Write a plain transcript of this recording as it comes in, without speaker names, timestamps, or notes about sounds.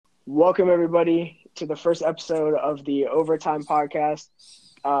Welcome, everybody, to the first episode of the Overtime Podcast.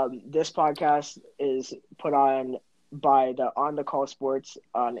 This podcast is put on by the On the Call Sports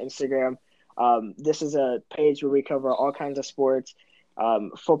on Instagram. This is a page where we cover all kinds of sports,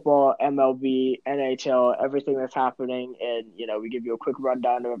 football, MLB, NHL, everything that's happening, and we give you a quick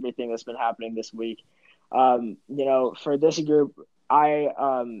rundown of everything that's been happening this week. For this group,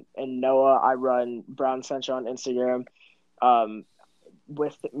 and Noah, I run Brown Central on Instagram.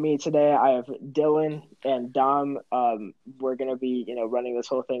 With me today, I have Dylan and Dom. We're going to be, running this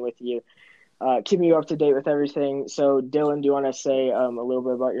whole thing with you, keeping you up to date with everything. So, Dylan, do you want to say a little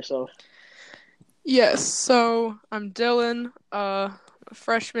bit about yourself? Yes, so I'm Dylan, a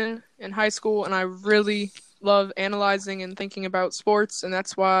freshman in high school, and I really love analyzing and thinking about sports, and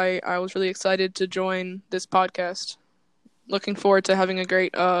that's why I was really excited to join this podcast. Looking forward to having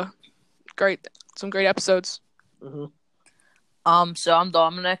some great episodes. Mm-hmm. So I'm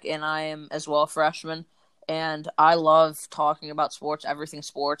Dominic, and I am as well a freshman, and I love talking about sports, everything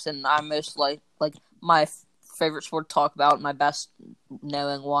sports, and I'm most like my favorite sport to talk about. My best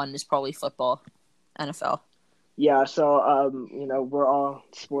knowing one is probably football, NFL. Yeah, so we're all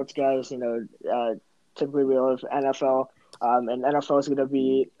sports guys. Typically we love NFL, and NFL is going to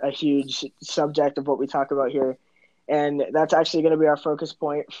be a huge subject of what we talk about here, and that's actually going to be our focus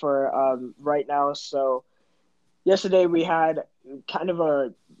point for right now. So. Yesterday we had kind of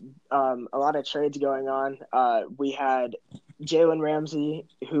a lot of trades going on. We had Jalen Ramsey,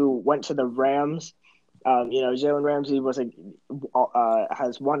 who went to the Rams. Jalen Ramsey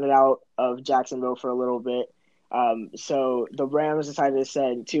has wanted out of Jacksonville for a little bit. So the Rams decided to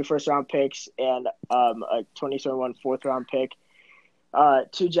send 2 first-round picks and a 2021 fourth-round pick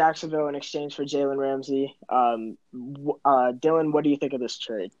to Jacksonville in exchange for Jalen Ramsey. Dylan, what do you think of this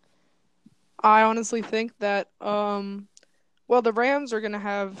trade? I honestly think that, the Rams are going to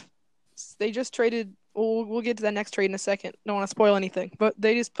have – they just traded – we'll get to that next trade in a second. Don't want to spoil anything. But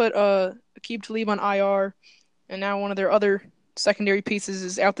they just put Aqib Talib on IR, and now one of their other secondary pieces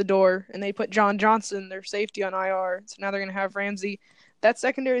is out the door, and they put John Johnson, their safety, on IR. So now they're going to have Ramsey. That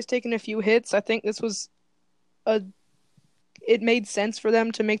secondary has taken a few hits. I think this was it made sense for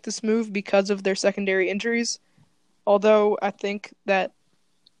them to make this move because of their secondary injuries. Although I think that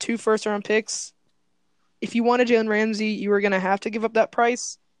 2 first-round picks. If you wanted Jalen Ramsey, you were going to have to give up that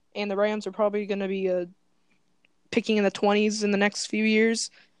price, and the Rams are probably going to be picking in the 20s in the next few years.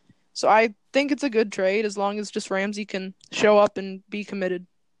 So I think it's a good trade as long as just Ramsey can show up and be committed.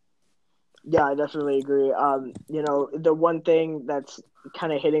 Yeah, I definitely agree. The one thing that's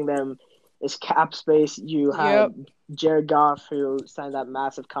kind of hitting them is cap space. You have Jared Goff, who signed that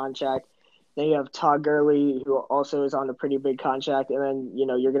massive contract. Then you have Todd Gurley, who also is on a pretty big contract. And then,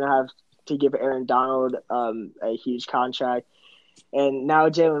 you're going to have to give Aaron Donald a huge contract. And now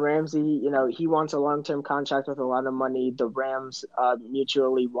Jalen Ramsey, he wants a long-term contract with a lot of money. The Rams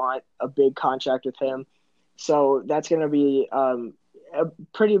mutually want a big contract with him. So that's going to be a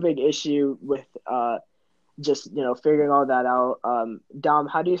pretty big issue with just, figuring all that out. Dom,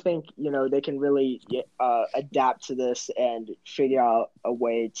 how do you think, they can really adapt to this and figure out a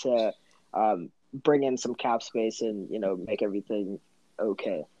way to bring in some cap space and, make everything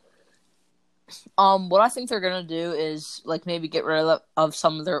okay? What I think they're gonna do is maybe get rid of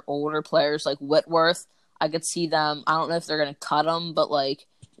some of their older players like Whitworth. I could see them. I don't know if they're gonna cut him, but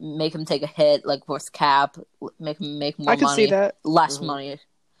make him take a hit with cap, make him make more money. I could see that. Less money.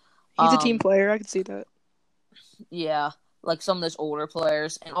 He's a team player. I could see that. Yeah, some of those older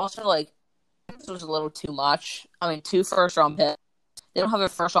players, and also this was a little too much. I mean, 2 first-round picks. They don't have a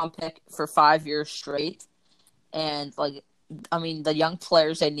first-round pick for 5 years straight, and the young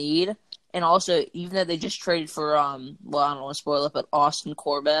players they need. And also, even though they just traded for, I don't want to spoil it, but Austin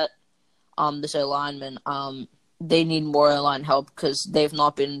Corbett, this O-lineman, they need more O-line help because they've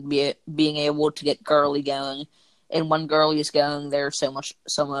not been being able to get Gurley going. And when Gurley is going, they're so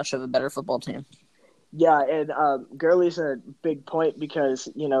much of a better football team. Yeah, and Gurley's a big point because,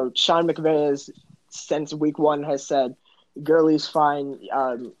 Sean McVay has, since week 1, has said Gurley's fine.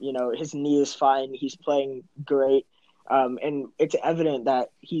 His knee is fine. He's playing great. And it's evident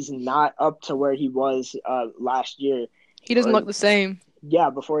that he's not up to where he was last year. He doesn't look the same. Yeah,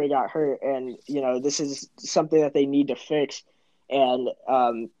 before he got hurt. And, this is something that they need to fix. And,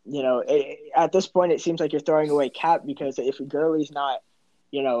 at this point, it seems like you're throwing away cap because if Gurley's not,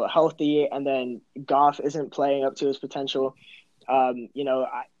 healthy and then Goff isn't playing up to his potential,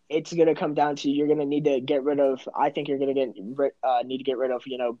 it's going to come down to you're going to need to get rid of – I think you're going to need to get rid of,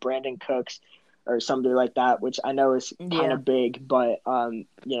 Brandon Cooks or somebody like that, which I know is kind of big, but,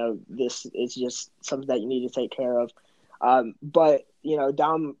 this is just something that you need to take care of. But,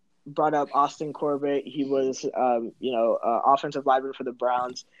 Dom, brought up Austin Corbett. He was, offensive lineman for the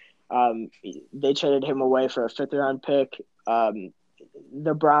Browns. They traded him away for a 5th-round pick.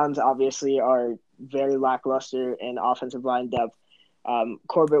 The Browns obviously are very lackluster in offensive line depth.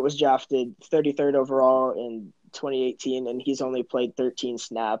 Corbett was drafted 33rd overall in 2018, and he's only played 13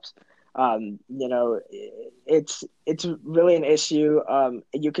 snaps. It's really an issue.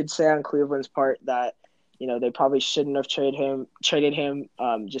 You could say on Cleveland's part that they probably shouldn't have traded him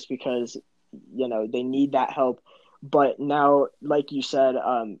just because they need that help. But now, like you said,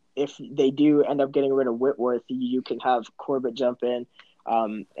 if they do end up getting rid of Whitworth, you can have Corbett jump in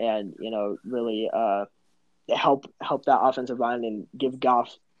and really help that offensive line and give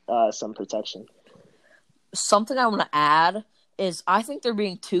Goff some protection. Something I want to add is I think they're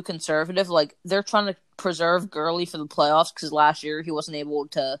being too conservative. Like, they're trying to preserve Gurley for the playoffs because last year he wasn't able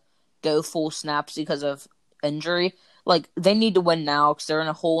to go full snaps because of injury. Like, they need to win now because they're in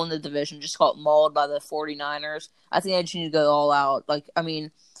a hole in the division, just got mauled by the 49ers. I think they just need to go all out. Like, I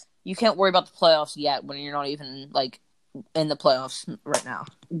mean, you can't worry about the playoffs yet when you're not even, like, in the playoffs right now.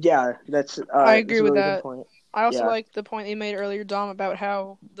 Yeah, that's I agree with really that. good point. I also like the point they made earlier, Dom, about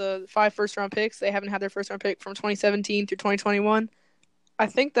how the 5 first-round picks, they haven't had their first-round pick from 2017 through 2021. I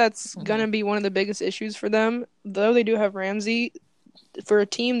think that's going to be one of the biggest issues for them. Though they do have Ramsey, for a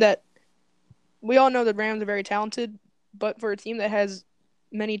team that we all know the Rams are very talented, but for a team that has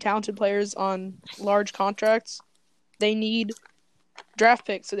many talented players on large contracts, they need draft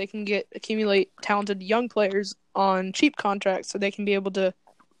picks so they can accumulate talented young players on cheap contracts so they can be able to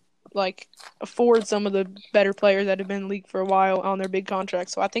afford some of the better players that have been in the league for a while on their big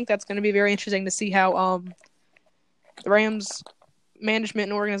contracts. So I think that's going to be very interesting to see how the Rams management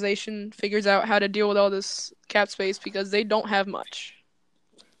and organization figures out how to deal with all this cap space because they don't have much.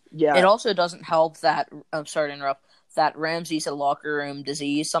 Yeah. It also doesn't help that I'm sorry to interrupt. That Ramsey's a locker room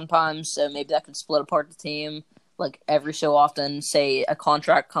disease sometimes, so maybe that could split apart the team. Like, every so often, say a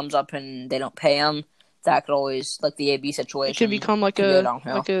contract comes up and they don't pay him, that could always, like the AB situation, it could become like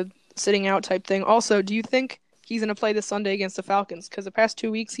a sitting out type thing. Also, do you think he's going to play this Sunday against the Falcons? Because the past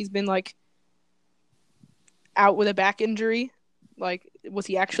 2 weeks he's been out with a back injury. Was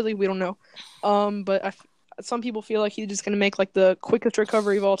he actually? We don't know. But some people feel like he's just going to make the quickest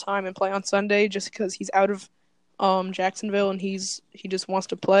recovery of all time and play on Sunday just because he's out of Jacksonville and he just wants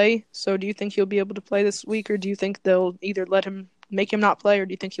to play. So do you think he'll be able to play this week, or do you think they'll either make him not play, or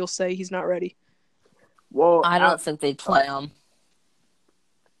do you think he'll say he's not ready? Well, I don't think they'd play him.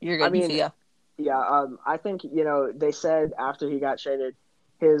 You're good. I mean, yeah. I think they said after he got traded,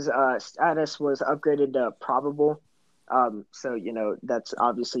 his status was upgraded to probable. So that's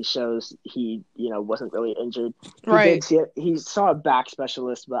obviously shows he wasn't really injured. Right. He saw a back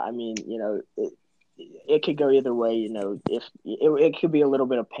specialist, but I mean it could go either way. If it could be a little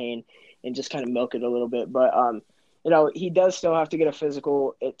bit of pain and just kind of milk it a little bit, but he does still have to get a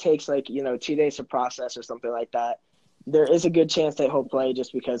physical. It takes 2 days to process or something like that. There is a good chance that he'll play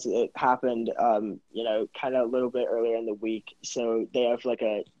just because it happened, kind of a little bit earlier in the week. So they have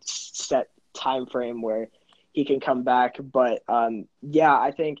a set time frame where he can come back. But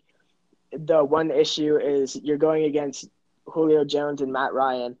I think the one issue is you're going against Julio Jones and Matt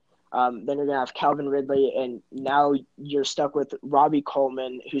Ryan. Then you're going to have Calvin Ridley, and now you're stuck with Robbie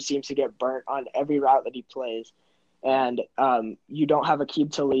Coleman, who seems to get burnt on every route that he plays. And you don't have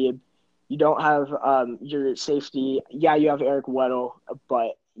Aqib Talib. You don't have your safety. Yeah, you have Eric Weddle,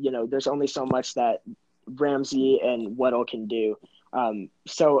 but, there's only so much that Ramsey and Weddle can do.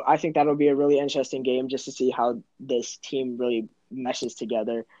 So I think that'll be a really interesting game just to see how this team really meshes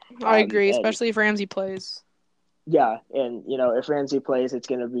together. I agree, especially if Ramsey plays. Yeah, and if Ramsey plays,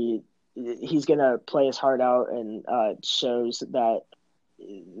 he's gonna play his heart out, and shows that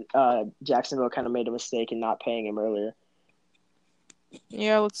Jacksonville kind of made a mistake in not paying him earlier.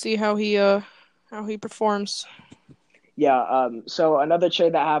 Yeah, let's see how he performs. Yeah. So another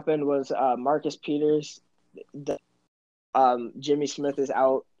trade that happened was Marcus Peters. Jimmy Smith is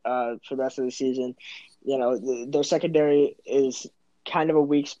out for the rest of the season. Their secondary is kind of a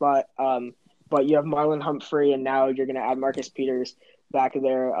weak spot. But you have Marlon Humphrey, and now you're going to add Marcus Peters back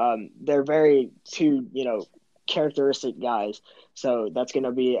there. They're very two, characteristic guys. So that's going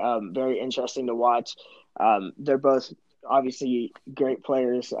to be very interesting to watch. They're both obviously great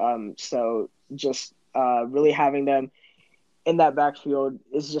players. So just really having them in that backfield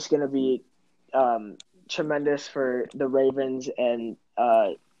is just going to be tremendous for the Ravens. And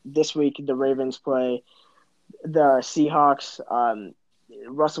this week the Ravens play the Seahawks.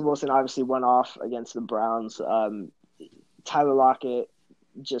 Russell Wilson obviously went off against the Browns. Tyler Lockett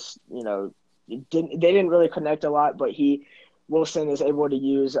just, they didn't really connect a lot, but he Wilson is able to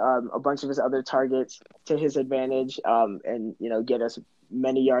use a bunch of his other targets to his advantage, and get as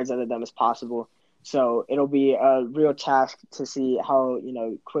many yards out of them as possible. So it'll be a real task to see how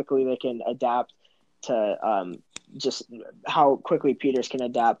quickly they can adapt to just how quickly Peters can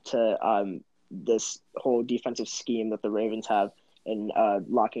adapt to this whole defensive scheme that the Ravens have in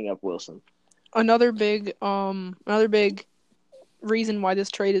locking up Wilson. Another big reason why this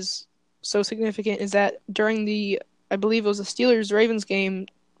trade is so significant is that during I believe it was the Steelers-Ravens game,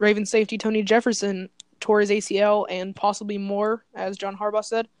 Ravens safety Tony Jefferson tore his ACL and possibly more, as John Harbaugh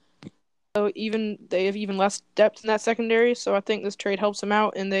said. So they have even less depth in that secondary. So I think this trade helps them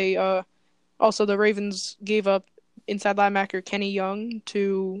out. And they also the Ravens gave up inside linebacker Kenny Young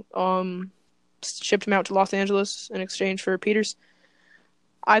to shipped him out to Los Angeles in exchange for Peters.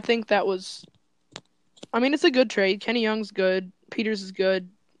 I think that was. I mean, it's a good trade. Kenny Young's good. Peters is good.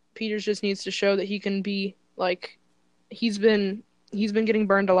 Peters just needs to show that he can be like. He's been getting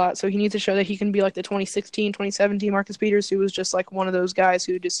burned a lot, so he needs to show that he can be like the 2016, 2017 Marcus Peters, who was just like one of those guys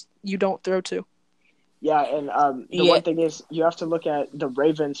who just you don't throw to. Yeah, and the one thing is you have to look at the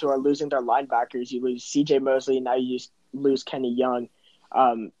Ravens who are losing their linebackers. You lose C.J. Mosley, now you lose Kenny Young,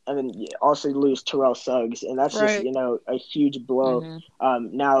 and then you also lose Terrell Suggs, and that's just a huge blow.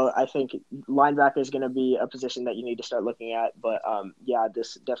 Mm-hmm. Now I think linebacker is going to be a position that you need to start looking at, but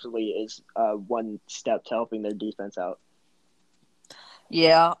this definitely is one step to helping their defense out.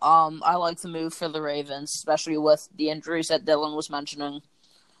 Yeah, I like the move for the Ravens, especially with the injuries that Dylan was mentioning.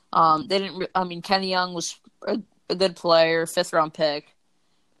 They didn't. I mean, Kenny Young was a good player, 5th-round pick.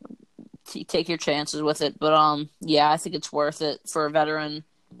 Take your chances with it, but I think it's worth it for a veteran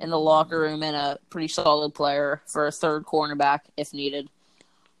in the locker room and a pretty solid player for a third cornerback if needed.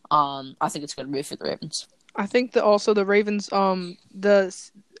 I think it's a good move for the Ravens. I think that also the Ravens,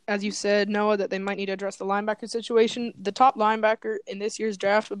 as you said, Noah, that they might need to address the linebacker situation. The top linebacker in this year's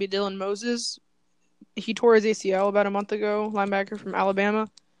draft would be Dylan Moses. He tore his ACL about a month ago, linebacker from Alabama.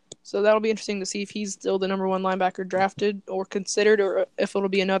 So that'll be interesting to see if he's still the number one linebacker drafted or considered, or if it'll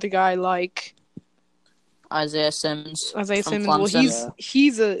be another guy like Isaiah Simmons. Well,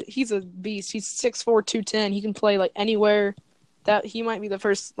 he's a beast. He's 6'4", 210. He can play like anywhere. That he might be the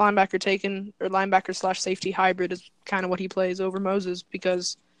first linebacker taken, or linebacker/safety hybrid is kind of what he plays over Moses,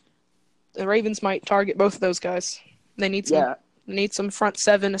 because the Ravens might target both of those guys. They need some front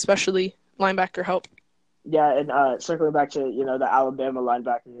seven, especially linebacker help. Yeah, and circling back to the Alabama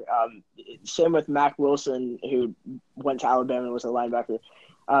linebacker, same with Mack Wilson, who went to Alabama and was a linebacker.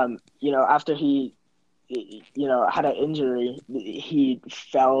 After he had an injury, he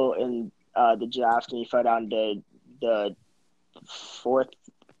fell in the draft and he fell down to the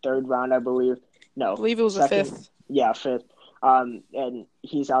third round, I believe. No, I believe it was the 5th. Yeah, 5th. And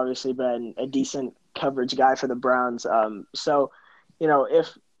he's obviously been a decent coverage guy for the Browns. So,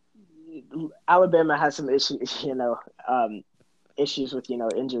 if Alabama has some issues, issues with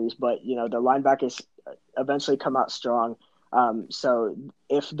injuries, but the linebackers eventually come out strong. So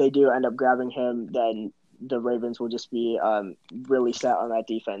if they do end up grabbing him, then the Ravens will just be really set on that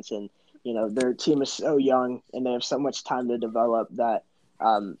defense, and their team is so young and they have so much time to develop that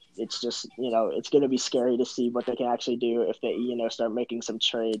it's just it's going to be scary to see what they can actually do if they start making some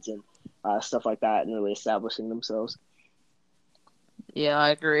trades and stuff like that and really establishing themselves. Yeah, I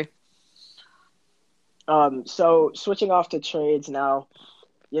agree. So switching off to trades now,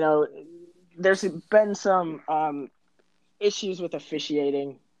 there's been some issues with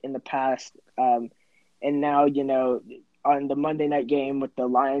officiating in the past, and now on the Monday night game with the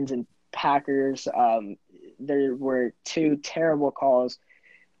Lions and Packers, there were 2 terrible calls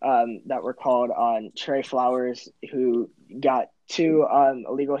that were called on Trey Flowers, who got 2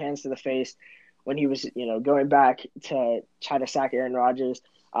 illegal hands to the face when he was going back to try to sack Aaron Rodgers.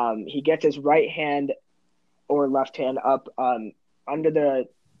 He gets his right hand or left hand up under the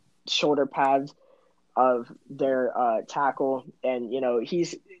shoulder pads of their tackle, and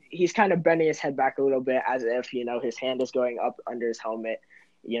he's kind of bending his head back a little bit as if his hand is going up under his helmet,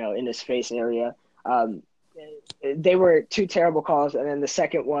 in his face area. They were 2 terrible calls, and then the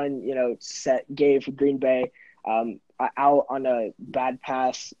second one gave Green Bay out on a bad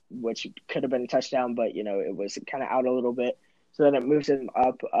pass, which could have been a touchdown, but it was kind of out a little bit. So then it moves him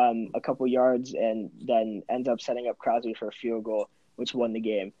up a couple yards and then ends up setting up Crosby for a field goal, which won the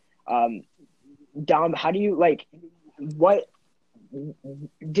game. Dom, how do you what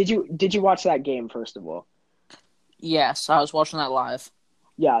did you watch that game, first of all? Yes, I was watching that live.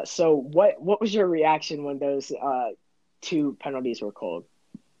 Yeah, so what was your reaction when those 2 penalties were called?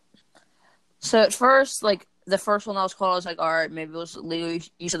 So at first, the first one that was called, I was like, all right, maybe it was legal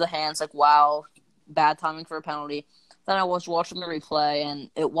use of the hands. Wow, bad timing for a penalty. than I was watching the replay, and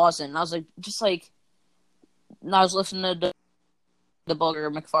it wasn't. And I was I was listening to the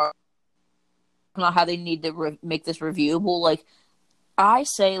Booger McFarland about how they need to make this reviewable. Like, I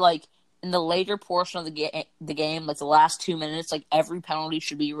say, like, in the later portion of the game, like the last 2 minutes, like every penalty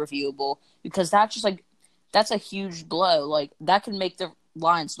should be reviewable, because that's a huge blow. Like, that could make the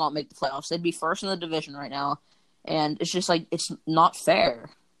Lions not make the playoffs. They'd be first in the division right now, and it's just like it's not fair.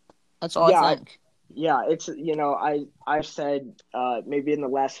 That's all I think. Yeah, it's I've said maybe in the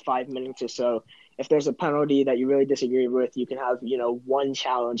last 5 minutes or so, if there's a penalty that you really disagree with, you can have one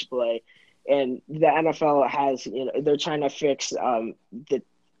challenge play, and the NFL has they're trying to fix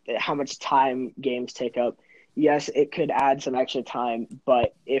how much time games take up. Yes, it could add some extra time,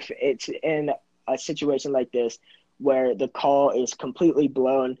 but if it's in a situation like this where the call is completely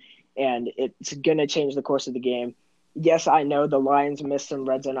blown and it's going to change the course of the game, yes, I know the Lions missed some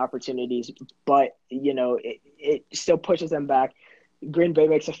red zone opportunities, but it still pushes them back. Green Bay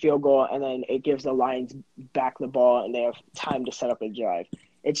makes a field goal, and then it gives the Lions back the ball, and they have time to set up a drive.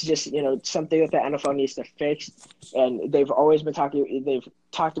 It's just something that the NFL needs to fix, and they've always been they've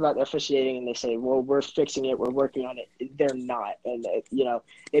talked about the officiating, and they say, well, we're fixing it, we're working on it. They're not, and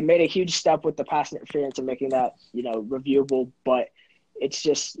they made a huge step with the pass interference and making that reviewable, but it's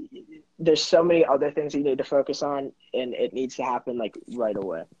just there's so many other things you need to focus on, and it needs to happen like right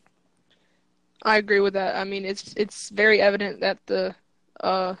away. I agree with that. I mean, it's very evident that the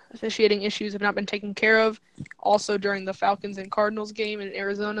officiating issues have not been taken care of. Also, during the Falcons and Cardinals game in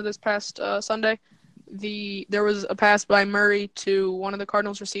Arizona this past Sunday, there was a pass by Murray to one of the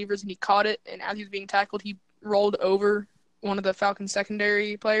Cardinals receivers, and he caught it. And as he was being tackled, he rolled over one of the Falcons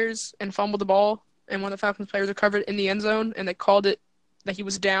secondary players and fumbled the ball. And one of the Falcons players recovered in the end zone, and they called it that he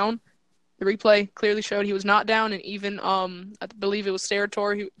was down. The replay clearly showed he was not down, and even I believe it was Gene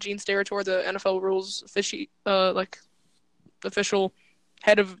Steratore, the NFL rules official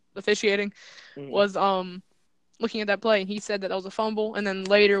head of officiating, was looking at that play, and he said that was a fumble. And then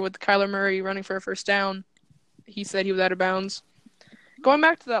later, with Kyler Murray running for a first down, he said he was out of bounds. Going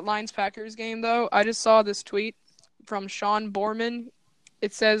back to that Lions-Packers game, though, I just saw this tweet from Sean Borman.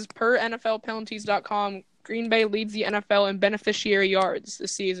 It says, per NFLpenalties.com, Green Bay leads the NFL in beneficiary yards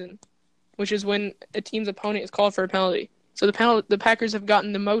this season, which is when a team's opponent is called for a penalty. So the Packers have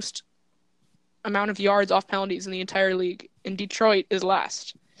gotten the most amount of yards off penalties in the entire league, and Detroit is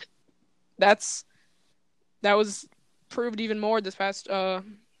last. That was proved even more this past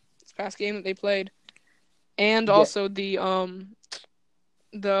game that they played, and also the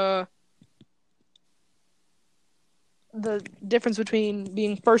difference between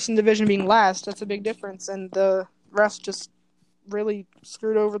being first in division and being last. That's a big difference, and the rest just really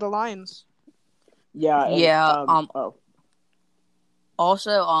screwed over the Lions.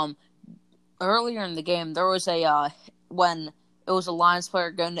 Also, earlier in the game, there was when it was a Lions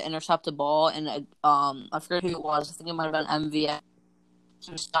player going to intercept a ball, and I forget who it was. I think it might have been MVS.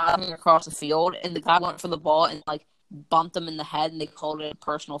 He was diving across the field, and the guy went for the ball and bumped him in the head, and they called it a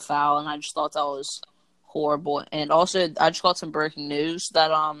personal foul. And I just thought that was horrible. And also, I just got some breaking news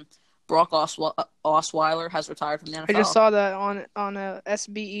that Brock Osweiler has retired from the NFL. I just saw that on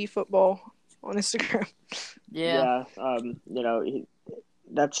SBE football on Instagram. Yeah.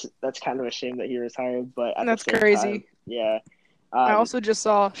 That's kind of a shame that he retired, but that's crazy. Yeah. I also just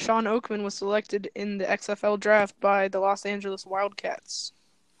saw Sean Oakman was selected in the XFL draft by the Los Angeles Wildcats.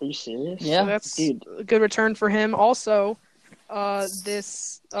 Are you serious? Yeah, so that's a good return for him. Also,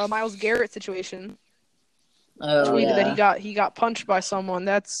 this Myles Garrett situation. Tweeted that he got punched by someone.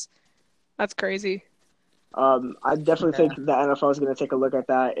 That's crazy. I definitely think the NFL is going to take a look at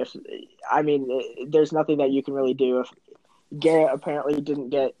that. There's nothing that you can really do. If Garrett apparently didn't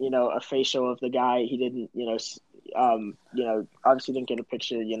get a facial of the guy, he didn't obviously didn't get a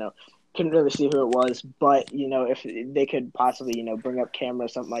picture. Couldn't really see who it was. But if they could possibly bring up camera or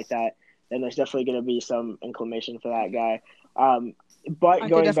something like that, then there's definitely going to be some inclination for that guy. But I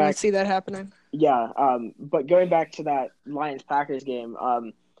could definitely see that happening. Yeah, but going back to that Lions-Packers game,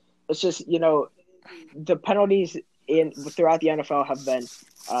 it's just, the penalties throughout the NFL have been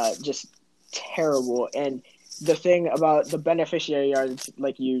just terrible. And the thing about the beneficiary yards,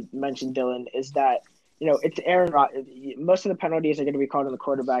 like you mentioned, Dylan, is that, it's Aaron Rodgers. Most of the penalties are going to be called on the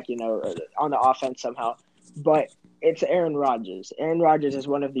quarterback, on the offense somehow. But it's Aaron Rodgers. Aaron Rodgers is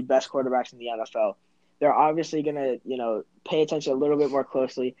one of the best quarterbacks in the NFL. They're obviously going to, pay attention a little bit more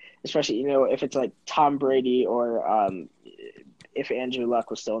closely, especially, if it's like Tom Brady or if Andrew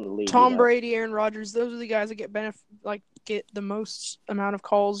Luck was still in the league. Tom Brady, Aaron Rodgers, those are the guys that get the most amount of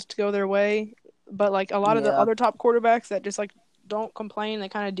calls to go their way. But a lot of the other top quarterbacks that just don't complain. They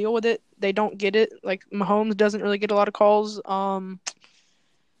kind of deal with it. They don't get it. Like, Mahomes doesn't really get a lot of calls.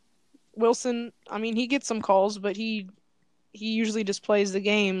 Wilson, I mean, he gets some calls, but he usually just plays the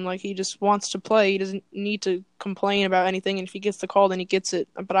game. Like, he just wants to play. He doesn't need to complain about anything, and if he gets the call, then he gets it.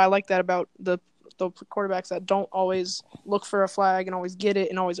 But I like that about the quarterbacks that don't always look for a flag and always get it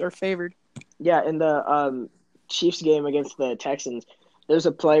and always are favored. Yeah, in the Chiefs game against the Texans, there's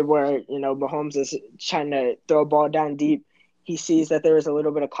a play where, Mahomes is trying to throw a ball down deep. He sees that there was a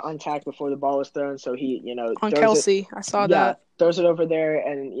little bit of contact before the ball was thrown, so he, on throws Kelce, I saw that. Yeah, throws it over there,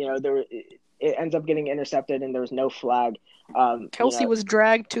 and, it ends up getting intercepted, and there was no flag. Kelce was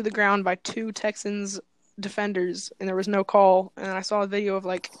dragged to the ground by 2 Texans defenders, and there was no call. And I saw a video of,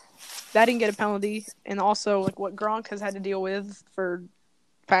 like, that didn't get a penalty, and also, like, what Gronk has had to deal with for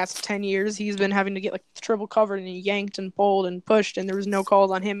past 10 years. He's been having to get, like, triple covered and yanked and pulled and pushed, and there was no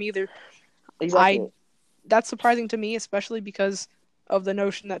calls on him either. Exactly. That's surprising to me, especially because of the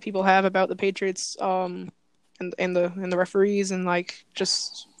notion that people have about the Patriots and the referees and, like,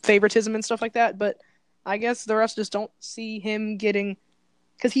 just favoritism and stuff like that. But I guess the refs just don't see him getting,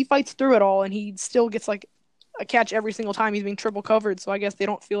 because he fights through it all and he still gets, like, a catch every single time he's being triple covered. So I guess they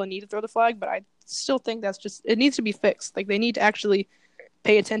don't feel a need to throw the flag, but I still think it needs to be fixed. Like, they need to actually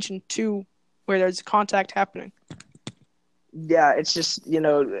pay attention to where there's contact happening. Yeah, it's just,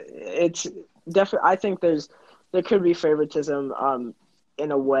 it's definitely, I think there could be favoritism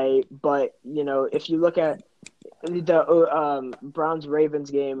in a way, but, if you look at the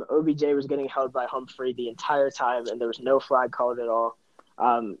Browns-Ravens game, OBJ was getting held by Humphrey the entire time, and there was no flag called at all.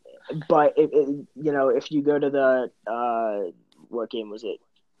 But, if you go to the what game was it?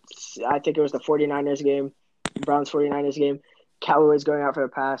 I think it was the 49ers game, Browns-49ers game. Callaway's going out for a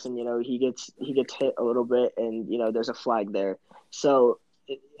pass, and, he gets hit a little bit, and, there's a flag there. So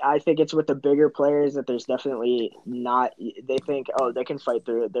I think it's with the bigger players that there's definitely not – they think, oh, they can fight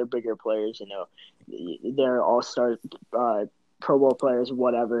through it. They're bigger players, They're all-star Pro Bowl players,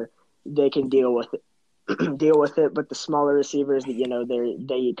 whatever. They can deal with it. But the smaller receivers,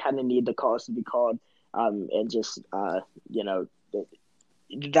 they kind of need the calls to be called, and just,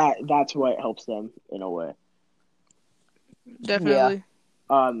 that's what helps them in a way. Definitely.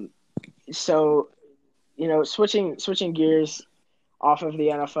 Yeah. So, switching gears off of the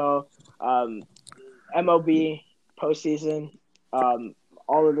NFL, MLB postseason,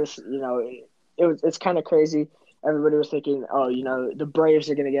 all of this, it's kind of crazy. Everybody was thinking, oh, the Braves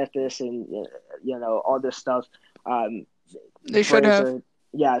are going to get this, and all this stuff. They should have.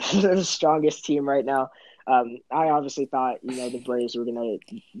 They're the strongest team right now. I obviously thought, the Braves were going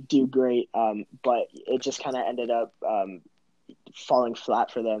to do great, but it just kind of ended up falling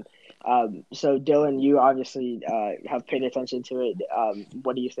flat for them. So, Dylan, you obviously have paid attention to it.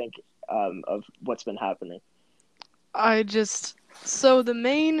 What do you think of what's been happening? So the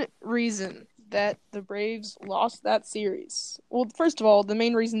main reason that the Braves lost that series, well, first of all, the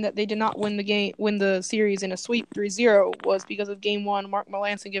main reason that they did not win the series in a sweep 3-0 was because of Game 1, Mark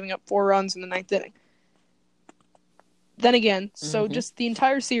Melancon giving up 4 runs in the 9th inning. Then again, so just the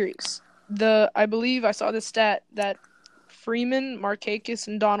entire series, I believe I saw this stat that Freeman, Markakis,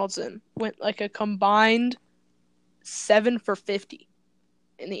 and Donaldson went like a combined 7 for 50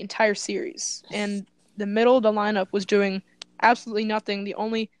 in the entire series. And the middle of the lineup was doing absolutely nothing. The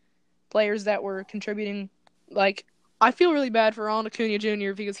only players that were contributing, like, I feel really bad for Ronald Acuna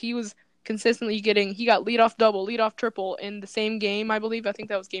Jr. because he was consistently he got leadoff double, leadoff triple in the same game, I believe. I think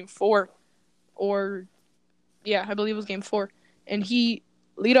that was game 4. I believe it was game 4. And he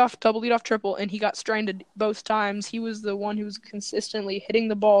leadoff double, leadoff triple, and he got stranded both times. He was the one who was consistently hitting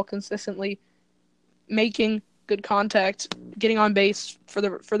the ball, consistently making good contact, getting on base for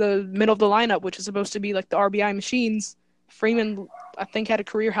the middle of the lineup, which is supposed to be like the RBI machines. Freeman, I think, had a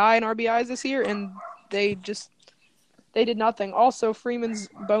career high in RBIs this year, and they did nothing. Also, Freeman's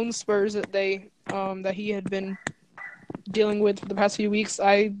bone spurs that he had been dealing with for the past few weeks,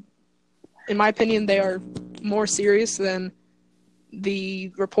 in my opinion, they are more serious than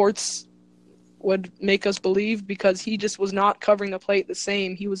the reports would make us believe, because he just was not covering the plate the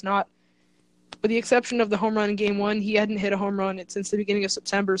same. He was not, with the exception of the home run in Game 1, he hadn't hit a home run since the beginning of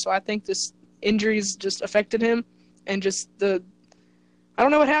September. So I think this injuries just affected him, and just I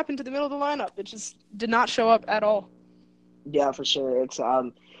don't know what happened to the middle of the lineup. It just did not show up at all. Yeah, for sure. It's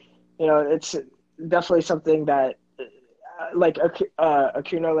it's definitely something that, like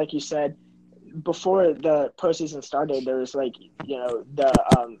Acuna, like you said, before the postseason started, there was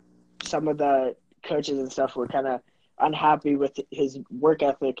some of the coaches and stuff were kind of unhappy with his work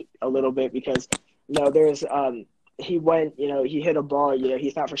ethic a little bit, because he went, he hit a ball, he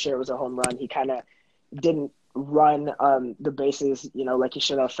thought for sure it was a home run. He kind of didn't run the bases, like he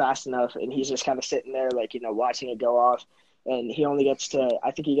should have fast enough, and he's just kind of sitting there, like, watching it go off. And he only gets to, I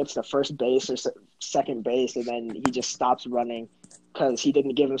think he gets to first base or second base, and then he just stops running because he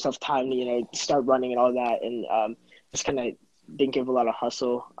didn't give himself time to, start running and all that, and just kind of didn't give a lot of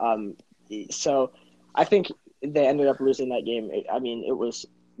hustle. So I think they ended up losing that game. I mean, it was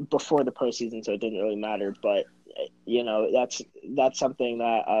before the postseason, so it didn't really matter. But that's something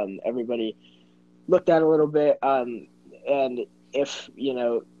that everybody looked at a little bit. And if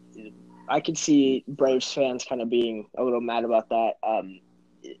I could see Braves fans kind of being a little mad about that.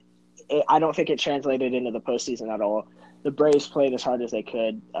 I don't think it translated into the postseason at all. The Braves played as hard as they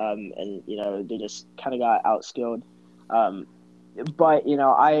could, and they just kind of got outskilled. But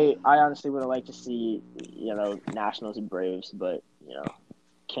I honestly would have liked to see Nationals and Braves, but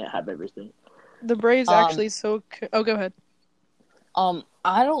can't have everything. The Braves actually Oh, go ahead. I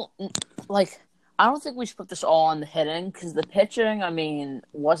don't think we should put this all on the hitting because the pitching, I mean,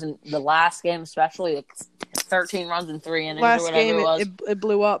 wasn't the last game, especially like 13 runs in 3 innings or whatever game, it was. It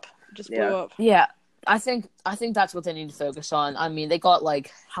blew up. It just blew up. Yeah. I think that's what they need to focus on. I mean, they got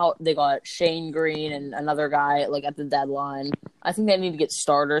Shane Green and another guy like at the deadline. I think they need to get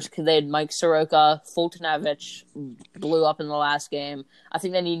starters because they had Mike Soroka, Fultonevich blew up in the last game. I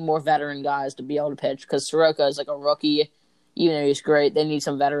think they need more veteran guys to be able to pitch because Soroka is like a rookie. Even though he's great, they need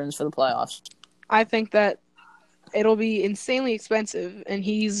some veterans for the playoffs. I think that it'll be insanely expensive, and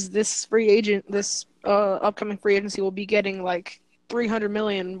this free agent, this upcoming free agency will be getting like $300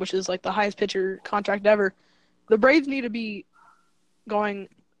 million, which is like the highest pitcher contract ever. The Braves need to be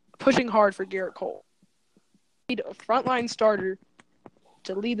pushing hard for Garrett Cole. They need a frontline starter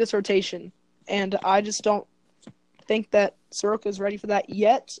to lead this rotation, and I just don't think that Soroka is ready for that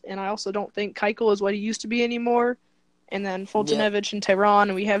yet, and I also don't think Keuchel is what he used to be anymore. And then Fultonevich and Tehran,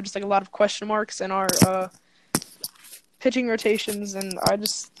 and we have just like a lot of question marks in our pitching rotations, and I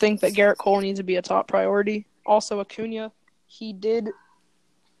just think that Garrett Cole needs to be a top priority. Also, Acuna, he did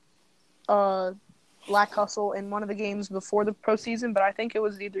lack hustle in one of the games before the postseason, but I think it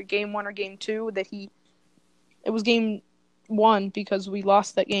was either game 1 or game 2 that it was game 1 because we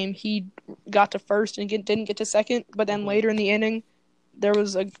lost that game. He got to first and didn't get to second, but then later in the inning, there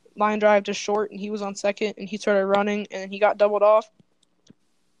was a line drive to short, and he was on second, and he started running, and he got doubled off.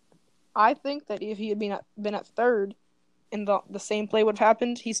 I think that if he had been at third and the same play would have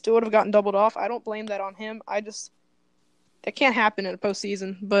happened, he still would have gotten doubled off. I don't blame that on him. That can't happen in a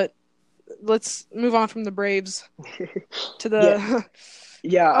postseason, but let's move on from the Braves to the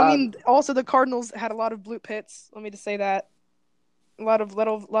yeah. I mean, also the Cardinals had a lot of blue pits. Let me just say that. A lot of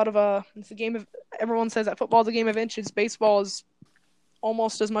it's a game of, everyone says that football is a game of inches. Baseball is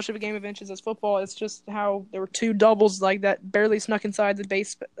almost as much of a game of inches as football. It's just how there were 2 doubles like that barely snuck inside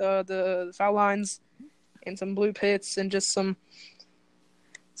the foul lines, and some blue pits and just some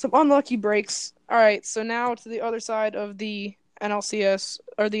unlucky breaks. All right, so now to the other side of the NLCS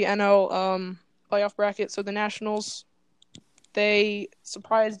or the NL playoff bracket. So the Nationals, they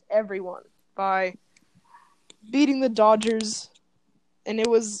surprised everyone by beating the Dodgers, and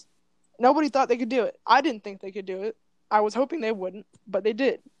nobody thought they could do it. I didn't think they could do it. I was hoping they wouldn't, but they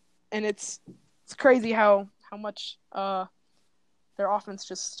did. And it's crazy how much their offense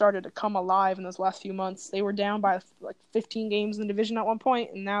just started to come alive in those last few months. They were down by like 15 games in the division at one point,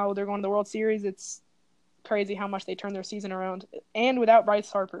 and now they're going to the World Series. It's crazy how much they turned their season around. And without Bryce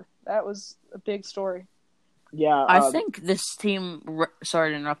Harper. That was a big story. Yeah, I think this team.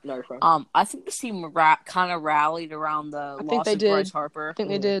 Sorry to interrupt. No, I think this team kind of rallied around the loss of Bryce Harper. I think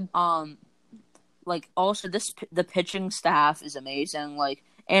they did. Like also the pitching staff is amazing. Like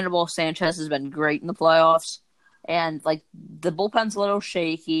Anibal Sanchez has been great in the playoffs, and like the bullpen's a little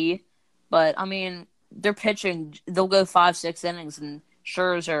shaky, but I mean they're pitching. They'll go 5-6 innings, and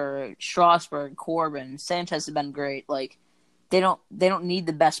Scherzer, Strasburg, Corbin, Sanchez have been great. Like they don't need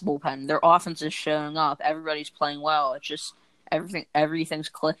the best bullpen. Their offense is showing up. Everybody's playing well. It's just everything's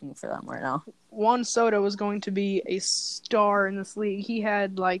clicking for them right now. Juan Soto was going to be a star in this league. He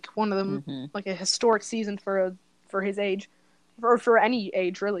had like one of them, like a historic season for his age, or for any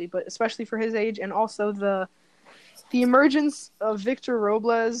age really, but especially for his age, and also the emergence of Victor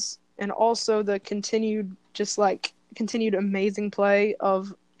Robles, and also the continued amazing play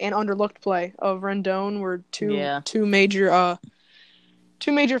and underlooked play of Rendon were two major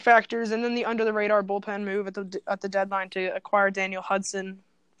factors, and then the under the radar bullpen move at the deadline to acquire Daniel Hudson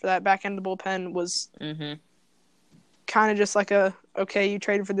for that back end of the bullpen was kind of just like okay, you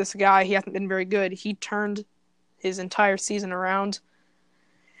traded for this guy, he hasn't been very good. He turned his entire season around.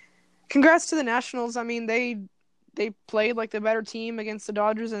 Congrats to the Nationals. I mean, they played like the better team against the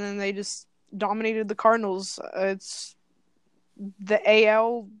Dodgers, and then they just dominated the Cardinals. It's the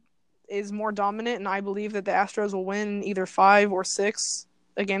AL is more dominant, and I believe that the Astros will win either 5 or 6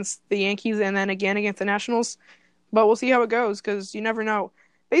 against the Yankees and then again against the Nationals. But we'll see how it goes because you never know.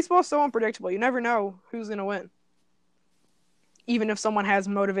 Baseball is so unpredictable. You never know who's going to win. Even if someone has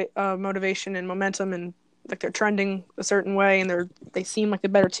motivation and momentum and like they're trending a certain way and they seem like the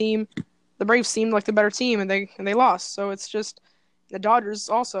better team. The Braves seemed like the better team and they lost. So it's just the Dodgers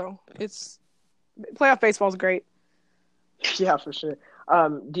also. It's playoff baseball is great. Yeah, for sure.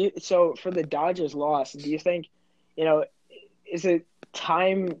 So for the Dodgers loss, do you think, is it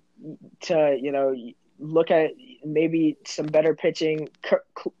time to, look at maybe some better pitching?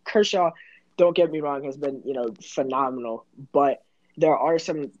 Kershaw, don't get me wrong, has been, phenomenal, but there are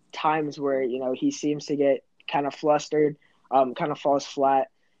some times where, he seems to get kind of flustered, kind of falls flat,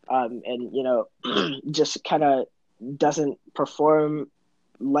 and, just kind of doesn't perform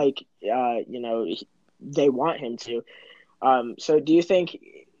like, they want him to. So do you think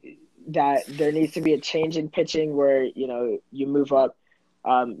that there needs to be a change in pitching where, you move up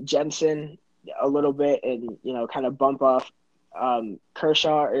Jensen a little bit and, kind of bump off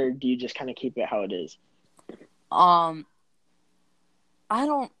Kershaw, or do you just kind of keep it how it is? I'm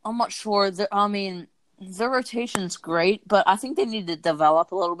not sure. The rotation's great, but I think they need to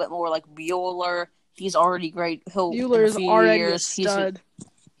develop a little bit more. Like Buehler, he's already great. Buehler's already a stud.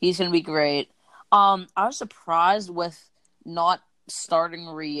 He's going to be great. I was surprised with not starting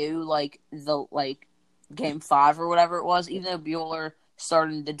Ryu game 5 or whatever it was. Even though Buehler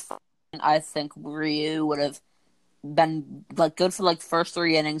started and did fine, I think Ryu would have been good for the first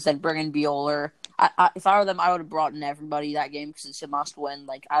 3 innings. Then bring in Buehler. If I were them, I would have brought in everybody that game because it's a must win.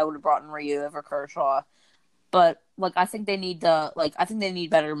 I would have brought in Ryu over Kershaw. But I think they need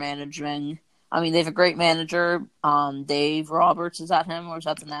better management. I mean, they have a great manager. Dave Roberts, is that him or is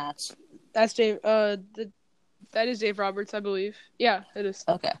that the Nats? That's Dave. That is Dave Roberts, I believe. Yeah, it is.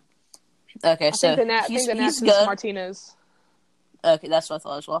 Okay. So I think the Nats is Martinez. Okay, that's what I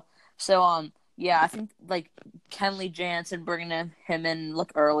thought as well. So yeah, I think Kenley Jansen bringing him in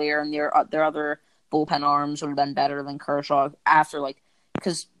earlier and their other bullpen arms would have been better than Kershaw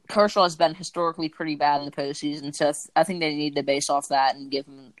because Kershaw has been historically pretty bad in the postseason. So I think they need to base off that and give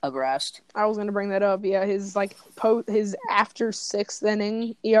him a rest. I was going to bring that up. Yeah, his his after 6th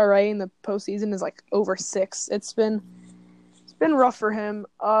inning ERA in the postseason is over 6. It's been rough for him.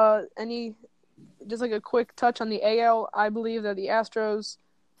 Just a quick touch on the AL. I believe that the Astros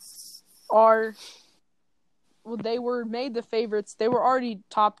they were made the favorites. They were already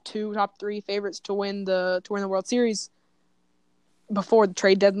top 2, top 3 favorites to win the World Series before the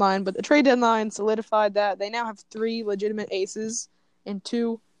trade deadline, but the trade deadline solidified that they now have 3 legitimate aces and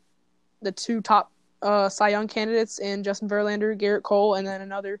the two top Cy Young candidates in Justin Verlander, Garrett Cole, and then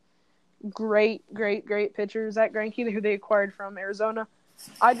another great pitcher, Zach Greinke, who they acquired from Arizona.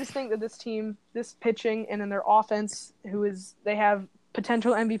 I just think that this team, this pitching, and then their offense, they have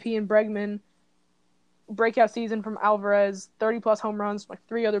potential MVP in Bregman, breakout season from Alvarez, 30-plus home runs,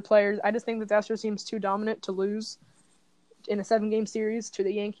 3 other players. I just think that the Astros team's too dominant to lose in a 7-game series to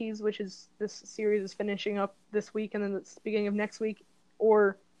the Yankees, this series is finishing up this week and then the beginning of next week,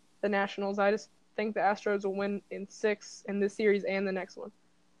 or the Nationals. I just think the Astros will win in 6 in this series and the next one.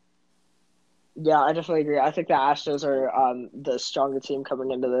 Yeah, I definitely agree. I think the Astros are the stronger team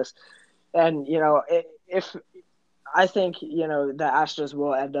coming into this. And, if I think, the Astros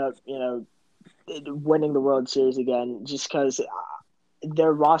will end up, winning the World Series again just because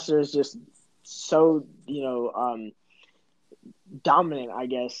their roster is just so, dominant, I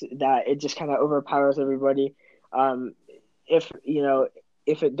guess, that it just kind of overpowers everybody. If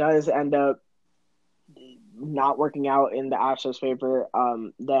it does end up not working out in the Astros' favor,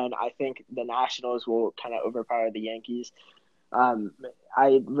 then I think the Nationals will kind of overpower the Yankees.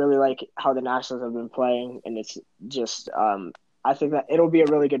 I really like how the Nationals have been playing, and it's just I think that it'll be a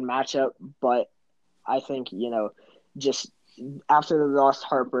really good matchup, but I think, just after they lost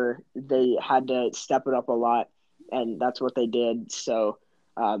Harper, they had to step it up a lot, and that's what they did. So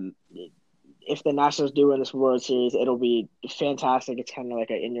if the Nationals do win this World Series, it'll be fantastic. It's kind of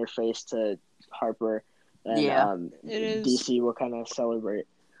like an in-your-face to Harper, and it is. DC will kind of celebrate.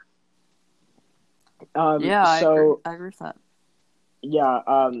 I agree with that. Yeah,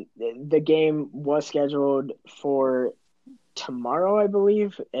 the game was scheduled for tomorrow, I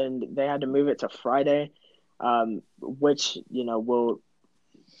believe, and they had to move it to Friday, which, will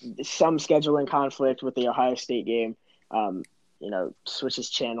some scheduling conflict with the Ohio State game, switches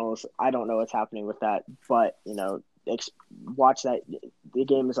channels. I don't know what's happening with that, but, watch that. The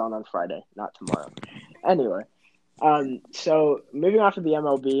game is on Friday, not tomorrow. Anyway, so moving on to the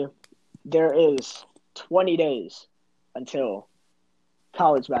MLB, there is 20 days until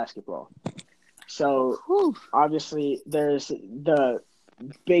college basketball. So obviously there's the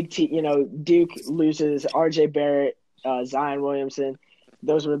big team. Duke loses R.J. Barrett, Zion Williamson.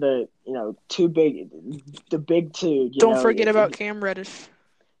 Those were the big two. Don't forget about Cam Reddish.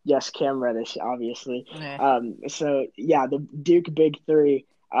 Yes, Cam Reddish, obviously. Yeah. The Duke big three.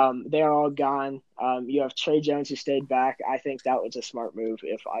 They are all gone. You have Trey Jones who stayed back. I think that was a smart move.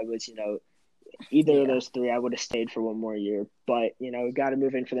 If I was, either of those three, I would have stayed for one more year. But got to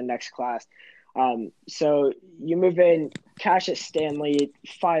move in for the next class. So you move in Cassius Stanley,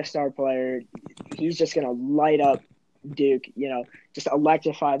 5-star player. He's just gonna light up Duke. Just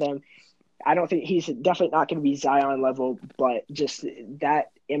electrify them. I don't think he's definitely not going to be Zion level, but just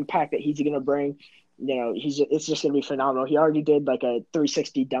that impact that he's going to bring, it's just going to be phenomenal. He already did like a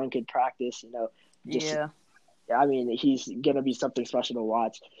 360 dunk in practice, Yeah. I mean, he's going to be something special to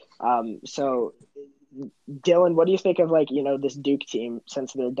watch. So, Dylan, what do you think of this Duke team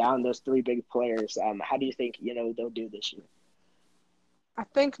since they're down those three big players? How do you think, they'll do this year? I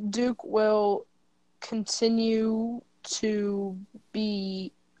think Duke will continue to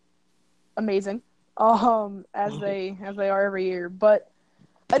be amazing, as they are every year. But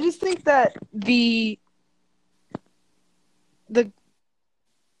I just think that the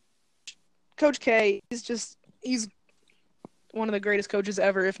Coach K he's one of the greatest coaches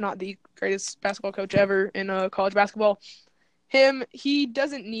ever, if not the greatest basketball coach ever in college basketball. He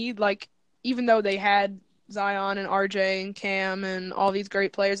doesn't need even though they had Zion and RJ and Cam and all these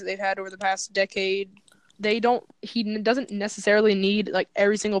great players that they've had over the past decade. He doesn't necessarily need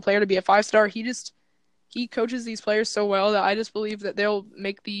every single player to be a 5-star. He coaches these players so well that I just believe that they'll